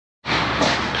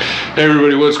Hey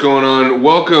everybody, what's going on?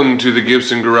 Welcome to the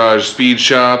Gibson Garage Speed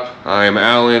Shop. I am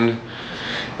Alan,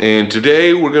 and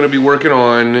today we're going to be working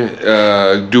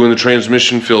on doing the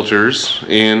transmission filters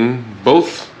in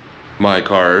both my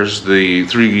cars, the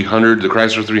 300, the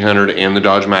Chrysler 300 and the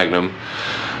Dodge Magnum.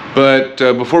 But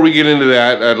before we get into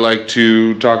that, I'd like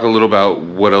to talk a little about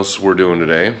what else we're doing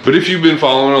today. But if you've been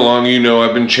following along, you know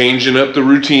I've been changing up the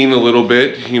routine a little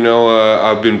bit. You know,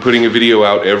 I've been putting a video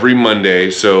out every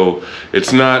Monday, so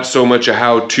it's not so much a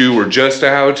how-to or just a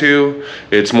how-to.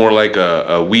 It's more like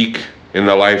a week in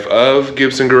the life of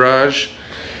Gibson Garage.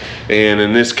 And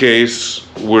in this case,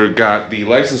 we've got the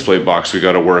license plate box we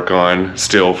got to work on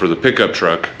still for the pickup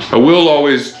truck. I will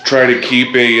always try to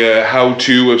keep a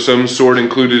how-to of some sort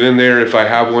included in there if I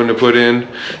have one to put in,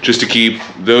 just to keep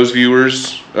those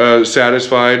viewers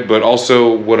satisfied, but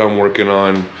also what I'm working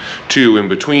on too in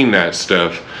between that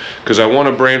stuff, because I want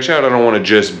to branch out. I don't want to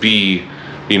just be,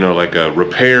 you know, like a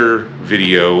repair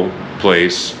video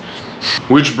place.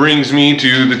 Which brings me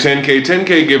to the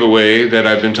 10K giveaway that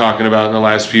I've been talking about in the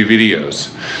last few videos.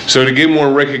 So to get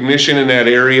more recognition in that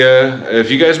area,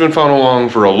 if you guys have been following along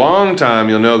for a long time,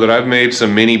 you'll know that I've made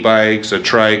some mini bikes, a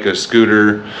trike, a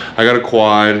scooter, I got a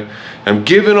quad. I'm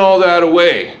giving all that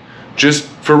away just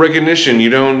for recognition.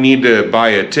 You don't need to buy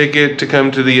a ticket to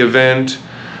come to the event.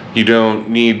 You don't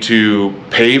need to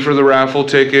pay for the raffle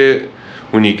ticket.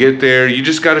 When you get there, you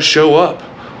just got to show up.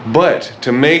 But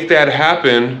to make that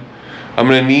happen, I'm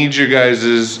gonna need your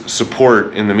guys'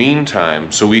 support in the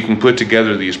meantime so we can put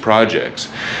together these projects.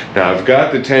 Now I've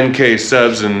got the 10K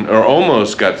subs, or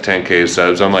almost got the 10K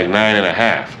subs. I'm like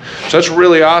 9.5. So that's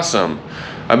really awesome.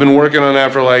 I've been working on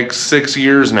that for like 6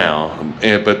 years now.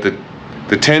 But the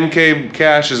 10K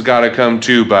cash has gotta come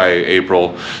too by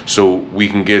April so we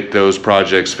can get those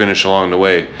projects finished along the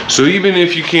way. So even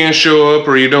if you can't show up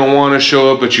or you don't wanna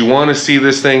show up, but you wanna see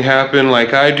this thing happen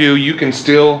like I do, you can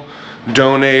still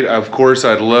donate. Of course,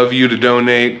 I'd love you to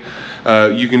donate.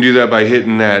 You can do that by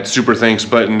hitting that super thanks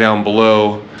button down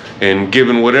below and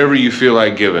giving whatever you feel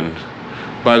like giving.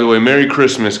 By the way, Merry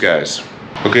Christmas, guys.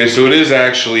 Okay, so it is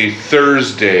actually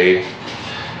Thursday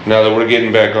now that we're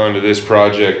getting back onto this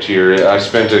project here. I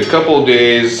spent a couple of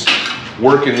days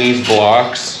working these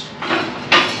blocks,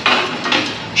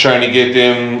 trying to get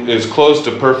them as close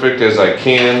to perfect as I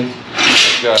can.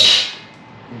 I've got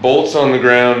bolts on the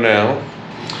ground now.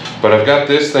 But I've got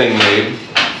this thing made,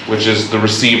 which is the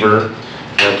receiver.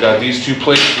 And I've got these two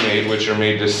plates made, which are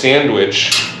made to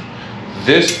sandwich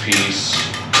this piece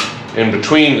in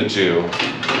between the two.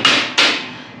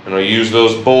 And I'll use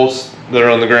those bolts that are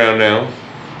on the ground now.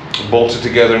 Bolt it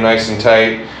together nice and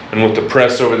tight. And with the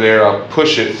press over there, I'll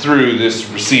push it through this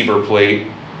receiver plate.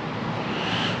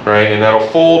 Right, and that'll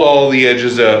fold all the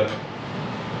edges up,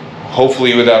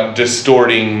 hopefully without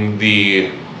distorting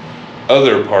the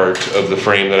other part of the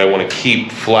frame that I want to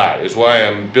keep flat. Is why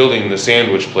I'm building the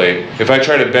sandwich plate. If I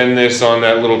try to bend this on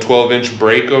that little 12-inch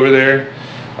break over there,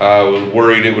 I was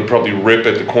worried it would probably rip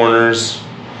at the corners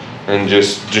and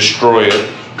just destroy it.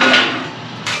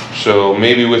 So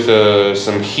maybe with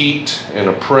some heat and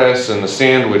a press and the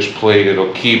sandwich plate,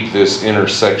 it'll keep this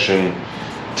intersection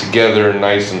together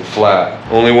nice and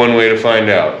flat. Only one way to find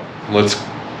out.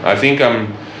 I think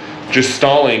I'm just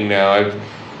stalling now.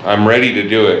 I'm ready to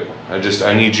do it.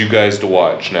 I need you guys to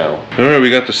watch now. All right, we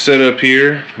got the setup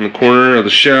here in the corner of the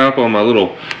shop on my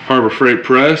little Harbor Freight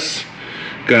press.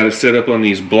 Got it set up on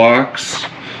these blocks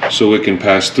so it can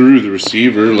pass through the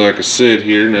receiver. Like I said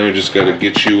here, now we just got to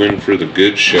get you in for the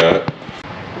good shot.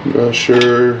 Not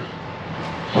sure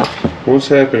what's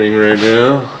happening right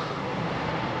now.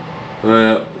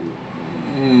 Well,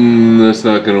 that's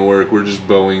not gonna work. We're just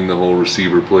bowing the whole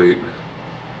receiver plate.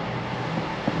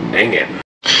 Dang it.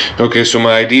 Okay, so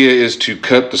my idea is to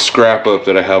cut the scrap up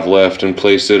that I have left and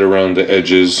place it around the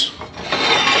edges.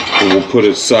 And we'll put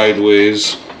it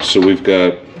sideways so we've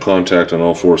got contact on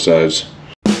all four sides.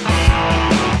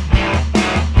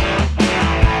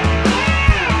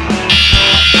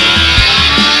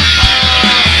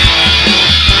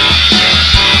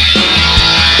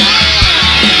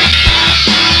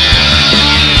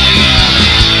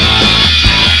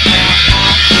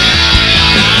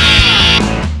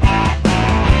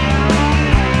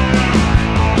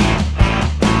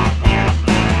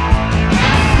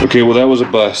 Okay, well that was a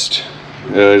bust.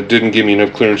 It didn't give me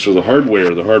enough clearance for the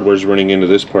hardware. The hardware's running into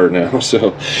this part now,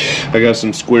 so I got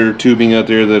some square tubing out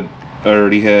there that I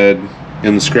already had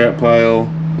in the scrap pile.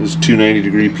 There's two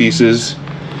 90-degree pieces.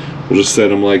 We'll just set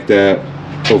them like that.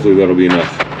 Hopefully that'll be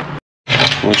enough.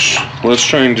 Let's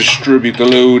try and distribute the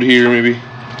load here, maybe.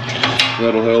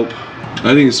 That'll help.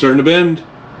 I think it's starting to bend.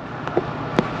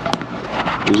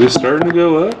 Is this starting to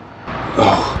go up?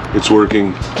 Oh, it's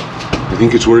working. I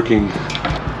think it's working.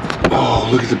 Oh,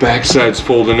 look at the back side's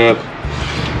folding up.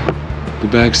 The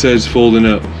back side's folding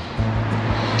up.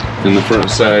 And the front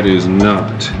side is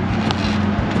not.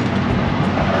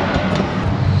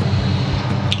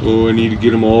 Oh, I need to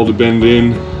get them all to bend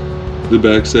in. The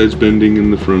back side's bending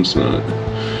and the front's not.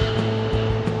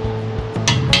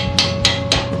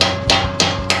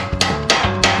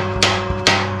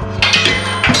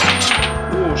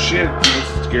 Oh shit,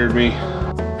 that scared me.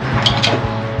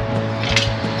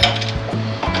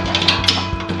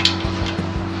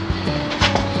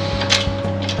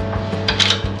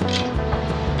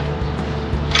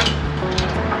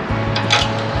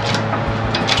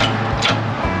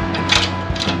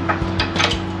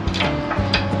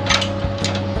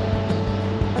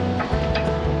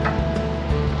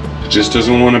 Just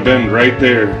doesn't want to bend right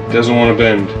there. Doesn't want to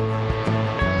bend.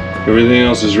 Everything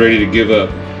else is ready to give up.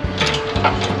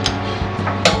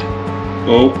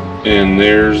 Oh, and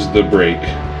there's the brake.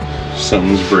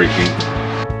 Something's breaking.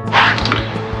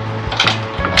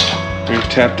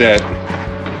 Tap that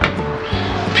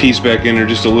piece back in there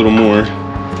just a little more.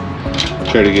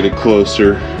 Try to get it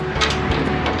closer.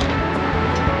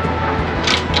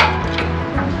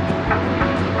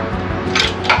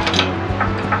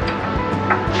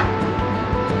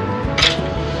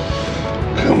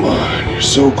 Come on, you're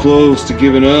so close to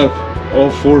giving up all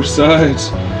four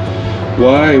sides.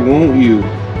 Why won't you?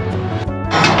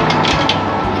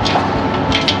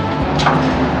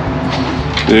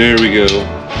 There we go.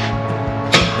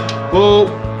 Oh,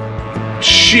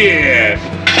 shit.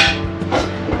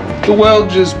 The weld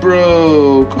just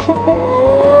broke.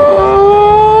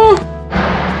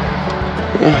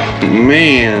 Oh,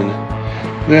 man,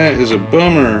 that is a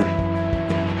bummer.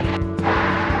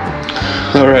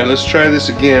 All right, let's try this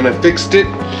again. I fixed it,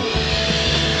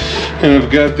 and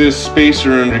I've got this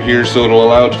spacer under here so it'll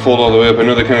allow it to fold all the way up. I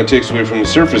know that kind of takes away from the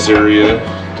surface area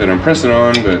that I'm pressing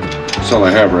on, but that's all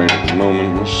I have right at the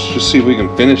moment. Let's just see if we can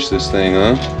finish this thing,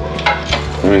 huh?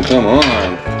 I mean, come on.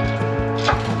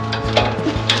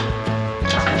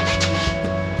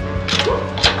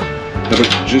 No, but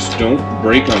just don't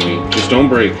break on me. Just don't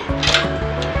break.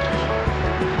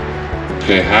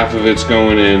 Okay, half of it's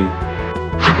going in.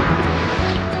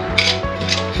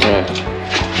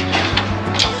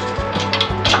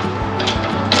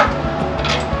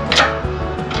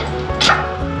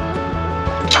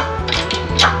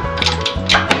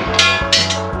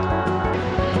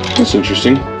 That's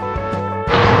interesting.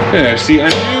 Yeah, see, I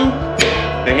knew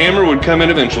the hammer would come in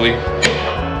eventually.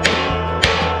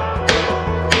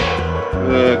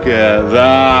 Look at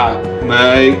that,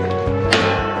 mate.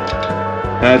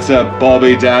 That's a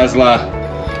Bobby Dazzler.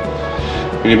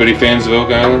 Anybody fans of Oak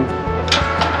Island?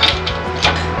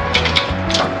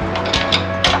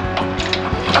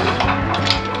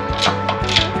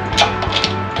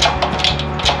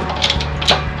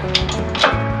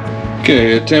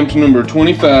 Okay, attempt number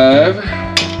 25.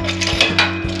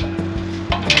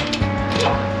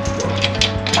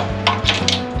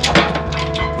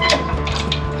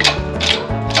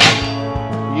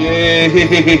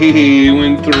 Yay,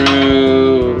 went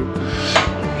through.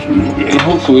 And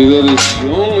hopefully that is the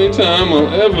only time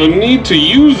I'll ever need to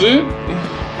use it.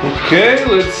 Okay,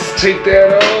 let's take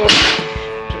that off.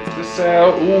 Check this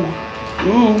out. Ooh,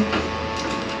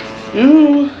 ooh,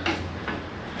 ooh.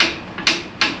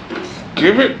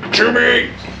 Give it to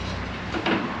me!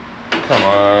 Come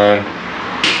on.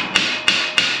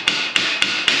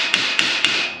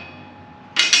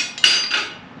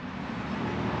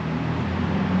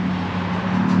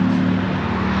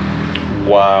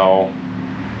 Wow.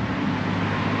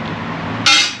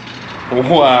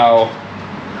 Wow.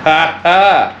 Ha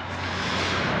ha!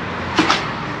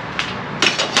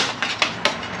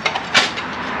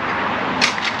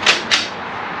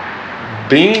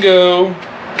 Bingo!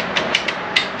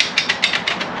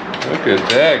 Look at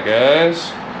that,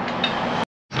 guys.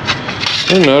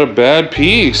 They're not a bad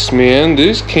piece, man.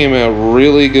 This came out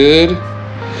really good.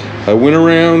 I went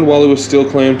around while it was still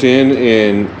clamped in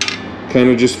and kind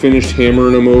of just finished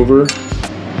hammering them over,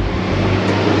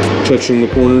 touching the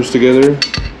corners together.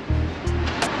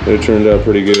 It turned out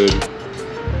pretty good.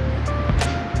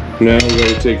 Now we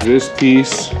gotta take this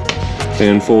piece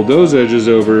and fold those edges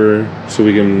over so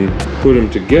we can put them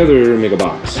together and make a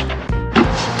box.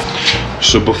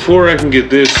 So before I can get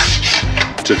this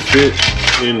to fit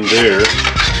in there,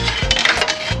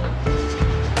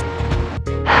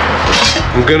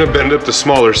 I'm gonna bend up the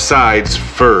smaller sides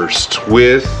first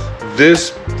with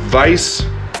this vise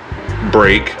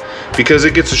brake because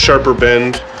it gets a sharper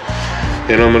bend,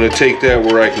 and I'm gonna take that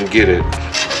where I can get it.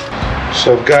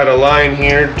 So I've got a line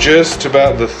here just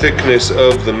about the thickness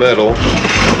of the metal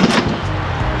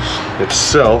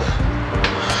itself.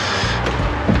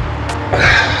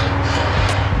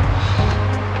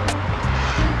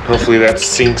 Hopefully that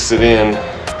sinks it in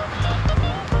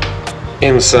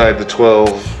inside the 12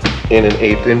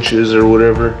 1/8 inches or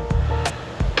whatever.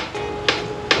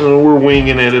 We're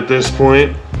winging it at this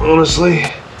point, honestly.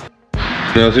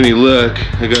 Now with any luck,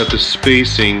 I got the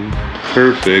spacing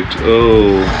perfect.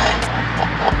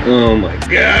 Oh my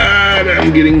God,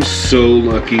 I'm getting so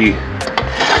lucky.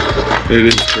 It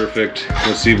is perfect.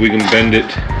 Let's see if we can bend it.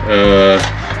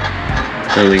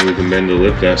 I don't think we can bend the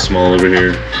lip that small over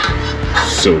here.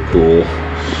 So cool.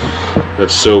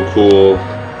 That's so cool.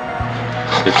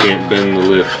 I can't bend the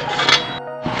lip.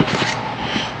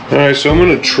 Alright, so I'm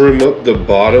going to trim up the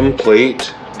bottom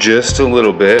plate just a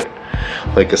little bit,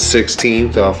 like a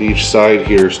 1/16 off each side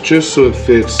here, just so it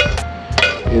fits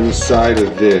inside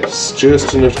of this,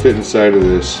 just enough to fit inside of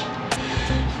this.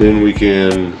 Then we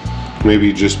can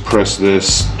maybe just press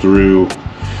this through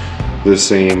the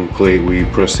same plate we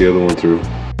pressed the other one through.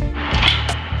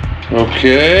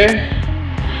 Okay,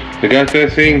 I got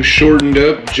that thing shortened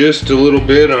up just a little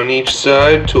bit on each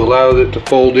side to allow it to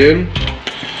fold in.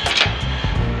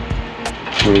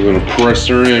 We're going to press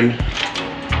her in.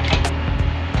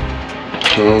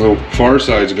 Well, the far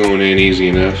side's going in easy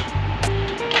enough.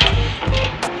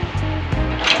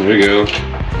 There we go.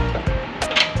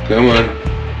 Come on.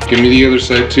 Give me the other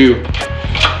side too.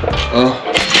 Oh.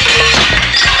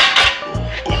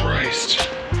 Christ.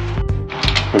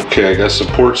 Okay, I got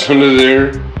supports under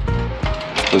there.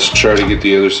 Let's try to get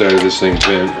the other side of this thing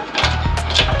bent.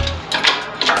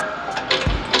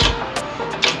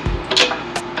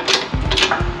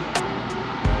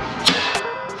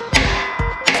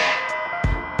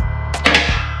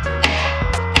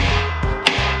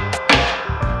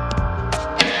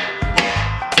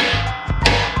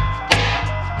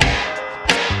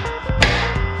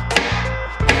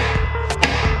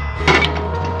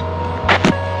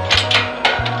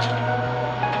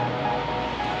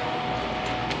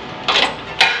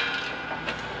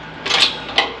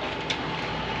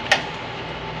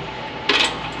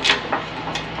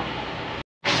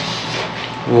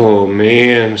 Oh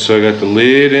man, so I got the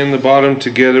lid and the bottom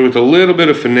together with a little bit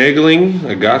of finagling.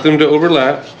 I got them to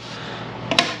overlap.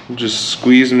 Just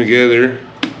squeeze them together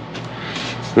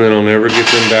and then I'll never get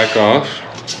them back off.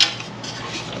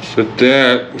 But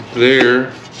that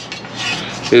there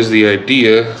is the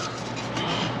idea.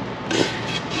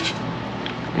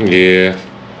 Yeah,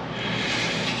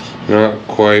 not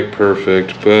quite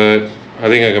perfect, but I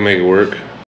think I can make it work.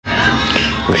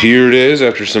 Well, here it is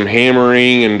after some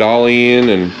hammering and dollying,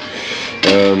 and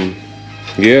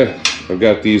yeah, I've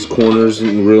got these corners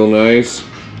real nice.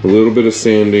 A little bit of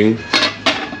sanding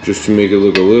just to make it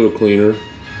look a little cleaner.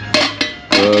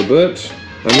 But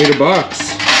I made a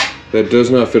box that does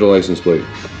not fit a license plate.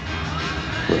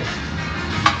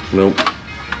 Nope.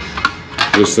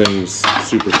 This thing's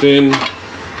super thin,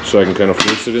 so I can kind of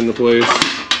force it into place.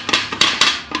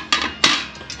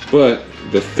 But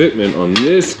the fitment on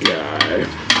this guy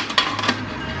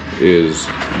is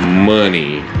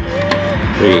money.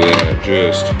 Look at that,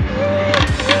 just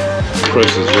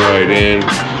presses right in.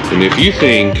 And if you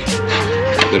think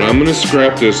that I'm gonna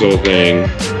scrap this whole thing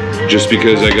just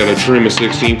because I gotta trim a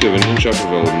 1/16 of an inch off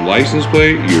of a license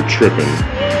plate, you're tripping.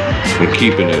 I'm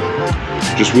keeping it.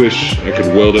 Just wish I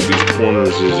could weld up these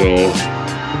corners is all.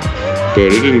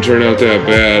 But it didn't turn out that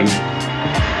bad.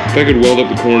 If I could weld up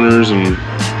the corners and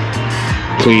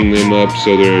clean them up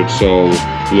so that it's all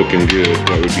looking good,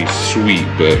 that would be sweet.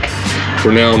 But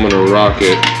for now I'm gonna rock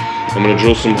it. I'm gonna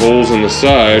drill some holes in the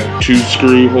side, 2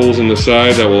 screw holes in the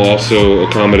side that will also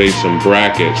accommodate some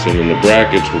brackets, and then the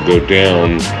brackets will go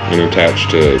down and attach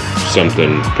to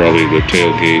something, probably the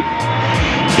tailgate.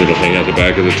 It'll hang out the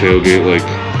back of the tailgate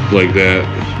like that.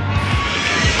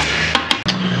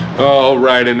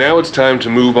 Alright, and now it's time to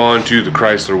move on to the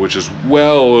Chrysler, which is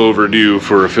well overdue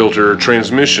for a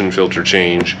transmission filter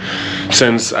change.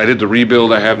 Since I did the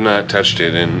rebuild, I have not touched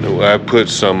it, and I put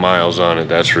some miles on it,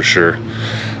 that's for sure.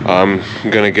 I'm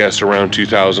gonna guess around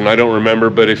 2,000. I don't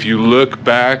remember, but if you look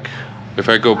back, if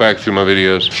I go back through my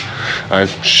videos, I'm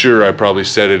sure I probably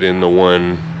said it in the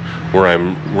one where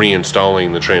I'm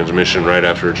reinstalling the transmission right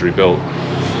after it's rebuilt.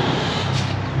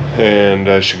 And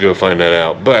I should go find that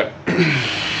out. But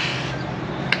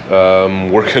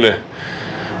we're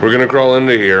gonna crawl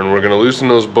into here and we're gonna loosen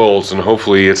those bolts, and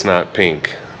hopefully it's not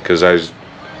pink, because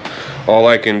all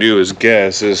I can do is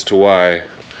guess as to why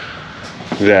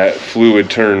that fluid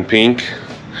turned pink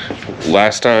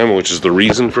last time, which is the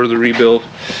reason for the rebuild.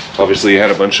 Obviously, you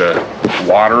had a bunch of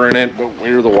water in it, but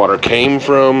where the water came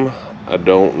from, I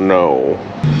don't know.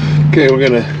 Okay, we're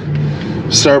gonna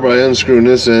start by unscrewing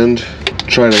this end,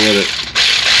 try to let it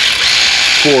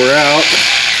pour out.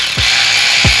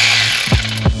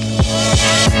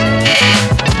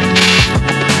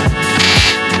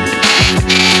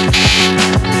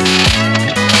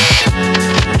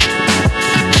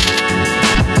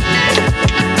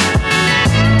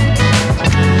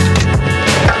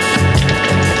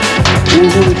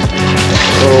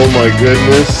 Oh my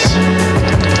goodness,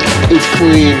 it's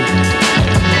clean.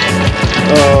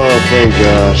 Oh, thank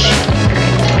gosh.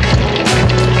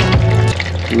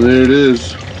 There it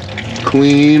is,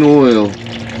 clean oil,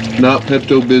 not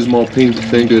Pepto-Bismol pink,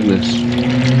 thank goodness.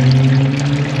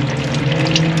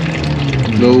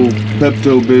 No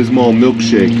Pepto-Bismol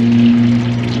milkshake.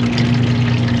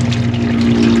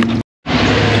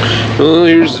 Well,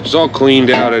 it's all cleaned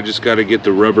out. I just got to get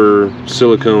the rubber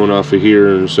silicone off of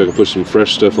here so I can put some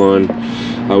fresh stuff on.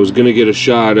 I was going to get a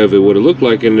shot of it, what it looked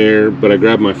like in there, but I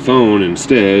grabbed my phone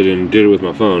instead and did it with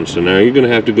my phone. So now you're going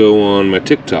to have to go on my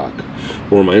TikTok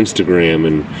or my Instagram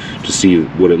and to see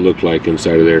what it looked like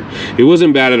inside of there. It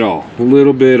wasn't bad at all. A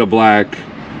little bit of black,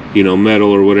 you know, metal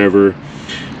or whatever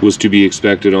was to be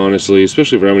expected, honestly,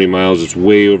 especially for how many miles. It's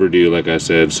way overdue, like I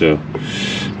said. So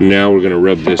now we're gonna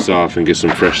rub this off and get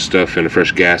some fresh stuff and a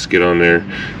fresh gasket on there,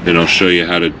 and I'll show you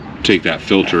how to take that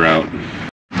filter out.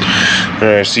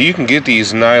 Alright, so you can get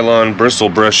these nylon bristle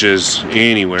brushes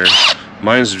anywhere.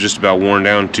 Mine's just about worn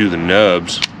down to the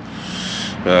nubs.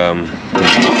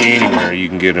 Anywhere you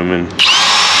can get them in.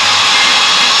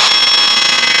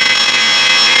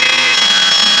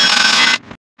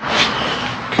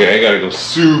 Okay, I gotta go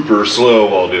super slow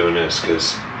while doing this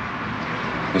because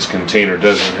this container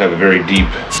doesn't have a very deep,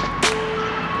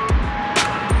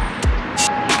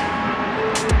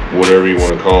 whatever you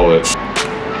want to call it.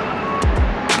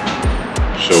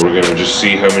 So we're gonna just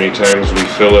see how many times we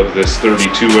fill up this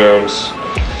 32-ounce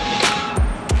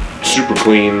super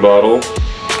clean bottle,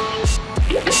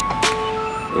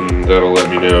 and that'll let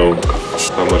me know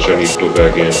how much I need to put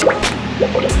back in.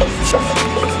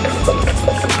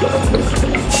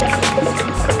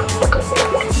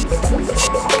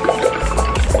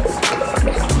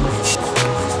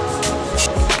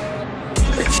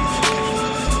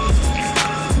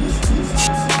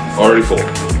 Already full.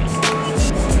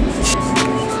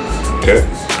 Okay.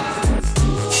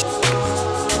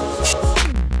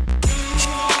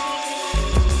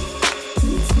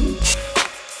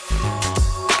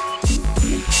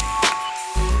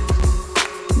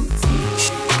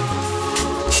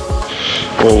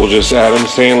 Well, we'll just Adam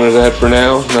Sandler that for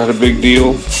now. Not a big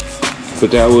deal.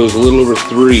 But that was a little over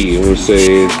 3. I'm going to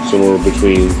say somewhere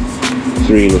between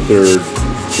 3 1/3,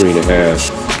 3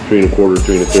 1/2. 3 1/4,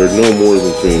 3 1/3, no more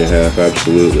than 3 1/2,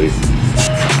 absolutely.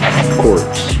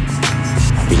 Quarts,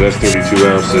 because that's 32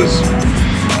 ounces,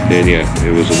 and yeah,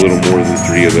 it was a little more than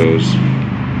 3 of those.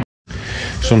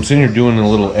 So I'm sitting here doing a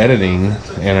little editing,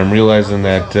 and I'm realizing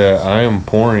that I am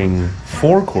pouring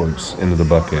 4 quarts into the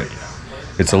bucket.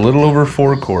 It's a little over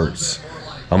 4 quarts.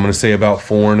 I'm going to say about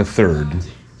 4 1/3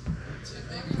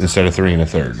 instead of 3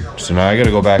 1/3. So now I got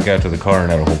to go back out to the car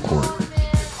and add a whole quart.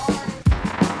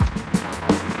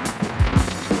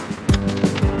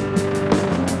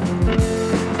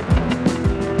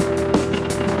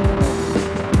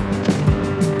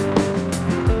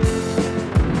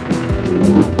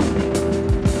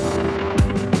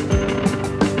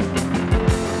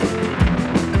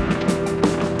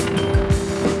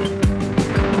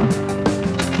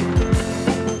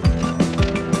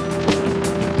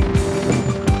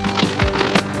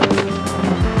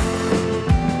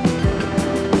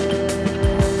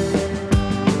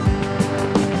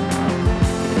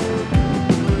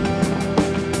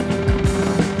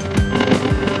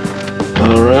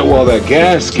 Alright, while that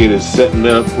gasket is setting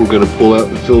up, we're going to pull out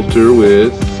the filter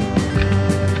with,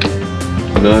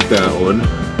 not that one.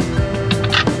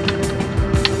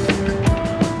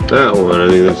 That one, I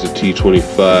think that's a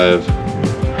T25.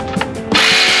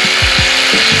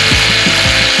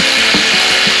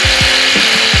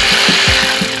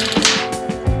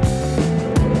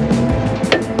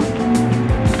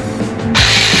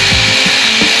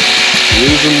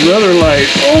 Here's another light.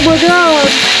 Oh my god!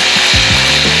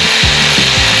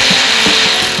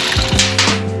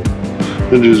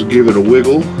 And just give it a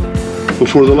wiggle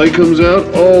before the light comes out.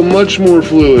 Oh, much more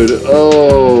fluid.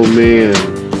 Oh man.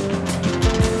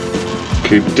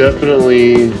 Okay,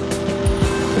 definitely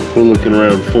we're looking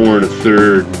around 4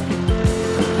 1/3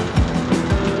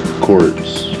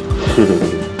 quarts.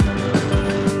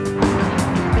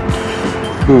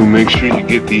 Ooh, make sure you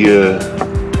get the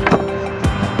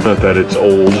not that it's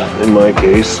old in my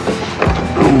case,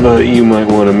 But you might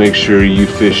want to make sure you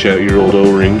fish out your old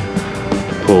O-ring.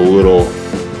 Pull a little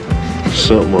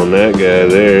something on that guy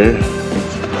there.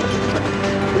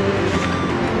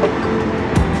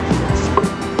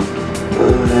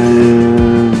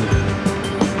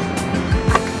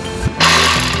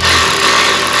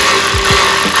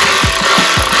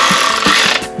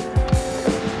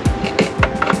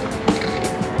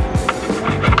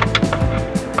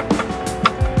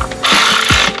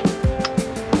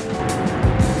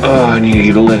 Oh, I need to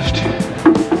get a lift.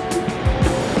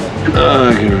 Oh,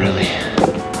 I can really.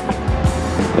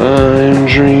 I'm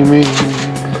dreaming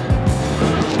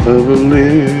of a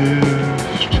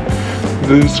lift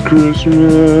this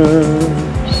Christmas.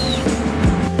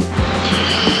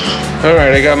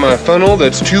 Alright, I got my funnel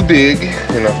that's too big,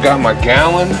 and I've got my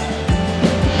gallon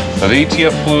of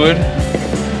ATF fluid.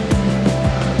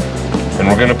 And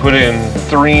we're gonna put in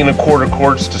 3 1/4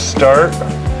 quarts to start,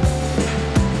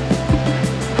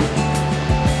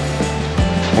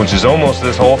 which is almost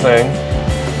this whole thing.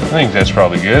 I think that's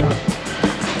probably good.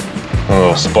 A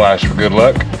little splash for good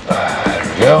luck. There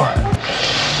we go.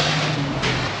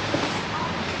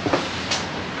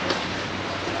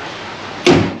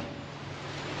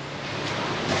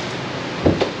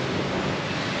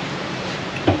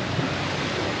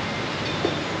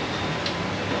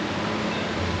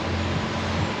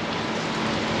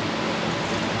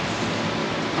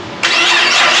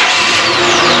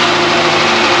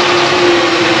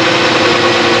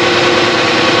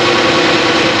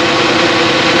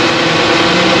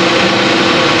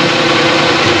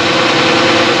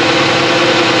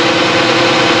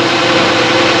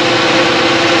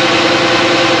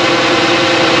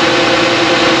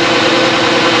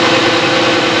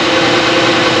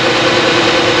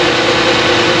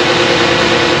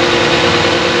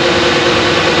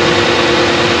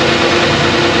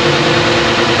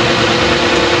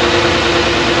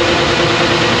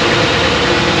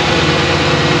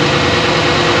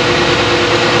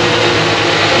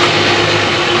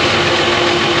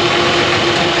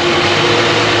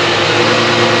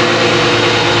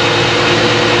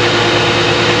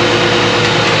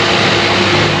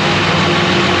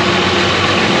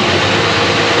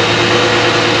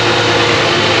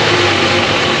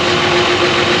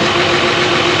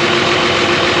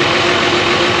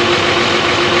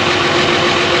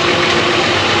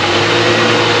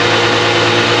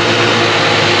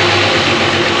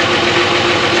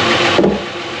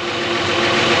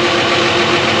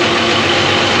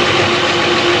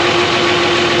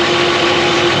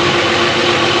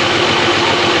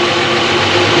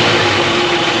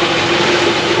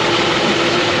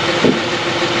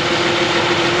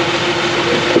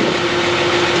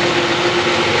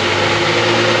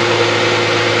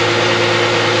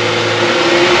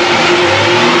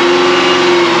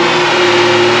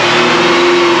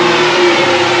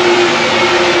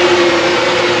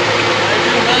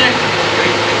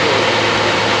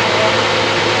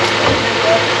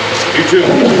 too.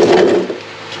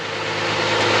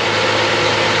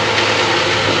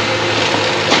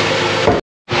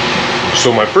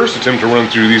 So my first attempt to run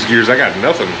through these gears, I got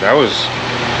nothing. That was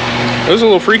a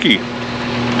little freaky.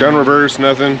 Down reverse,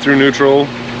 nothing. Through neutral,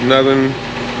 nothing.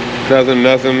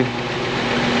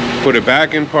 Put it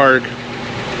back in park,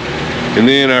 and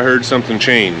then I heard something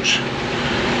change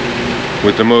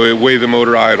with the way the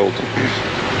motor idled.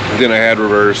 Then I had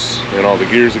reverse and all the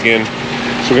gears again.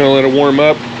 So we're gonna let it warm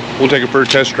up. We'll take it for a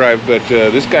test drive, but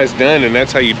this guy's done, and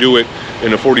that's how you do it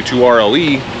in a 42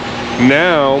 RLE.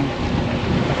 Now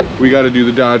we got to do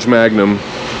the Dodge Magnum.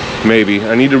 Maybe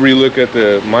I need to relook at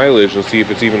the mileage and see if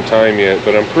it's even time yet,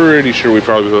 but I'm pretty sure we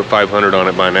probably put 500 on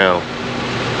it by now.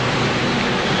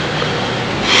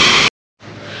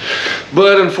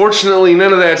 But unfortunately,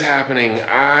 none of that's happening.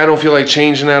 I don't feel like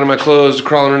changing out of my clothes,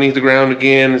 crawling underneath the ground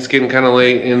again. It's getting kind of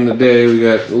late in the day. We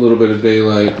got a little bit of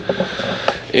daylight.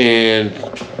 And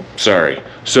sorry.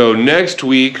 So next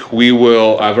week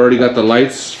I've already got the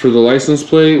lights for the license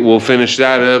plate. We'll finish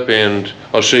that up, and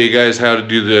I'll show you guys how to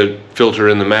do the filter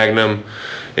in the Magnum.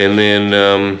 And then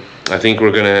I think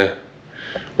we'll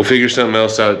figure something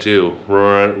else out too.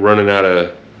 We're running out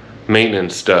of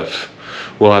maintenance stuff.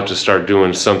 We'll have to start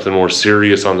doing something more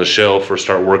serious on the shelf, or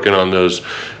start working on those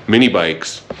mini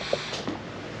bikes.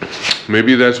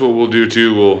 Maybe that's what we'll do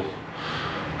too. We'll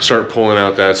start pulling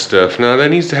out that stuff. Now that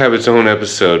needs to have its own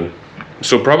episode.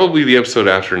 So probably the episode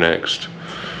after next,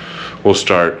 we'll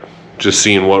start just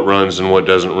seeing what runs and what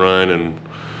doesn't run,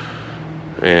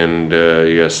 and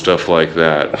yeah, stuff like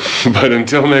that. But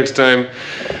until next time,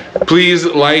 please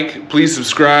like, please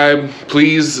subscribe,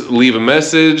 please leave a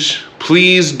message,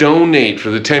 please donate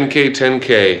for the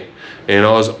 10K. And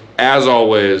as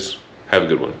always, Have a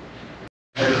good one.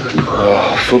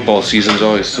 Oh, football season's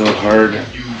always so hard.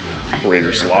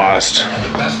 Raiders lost.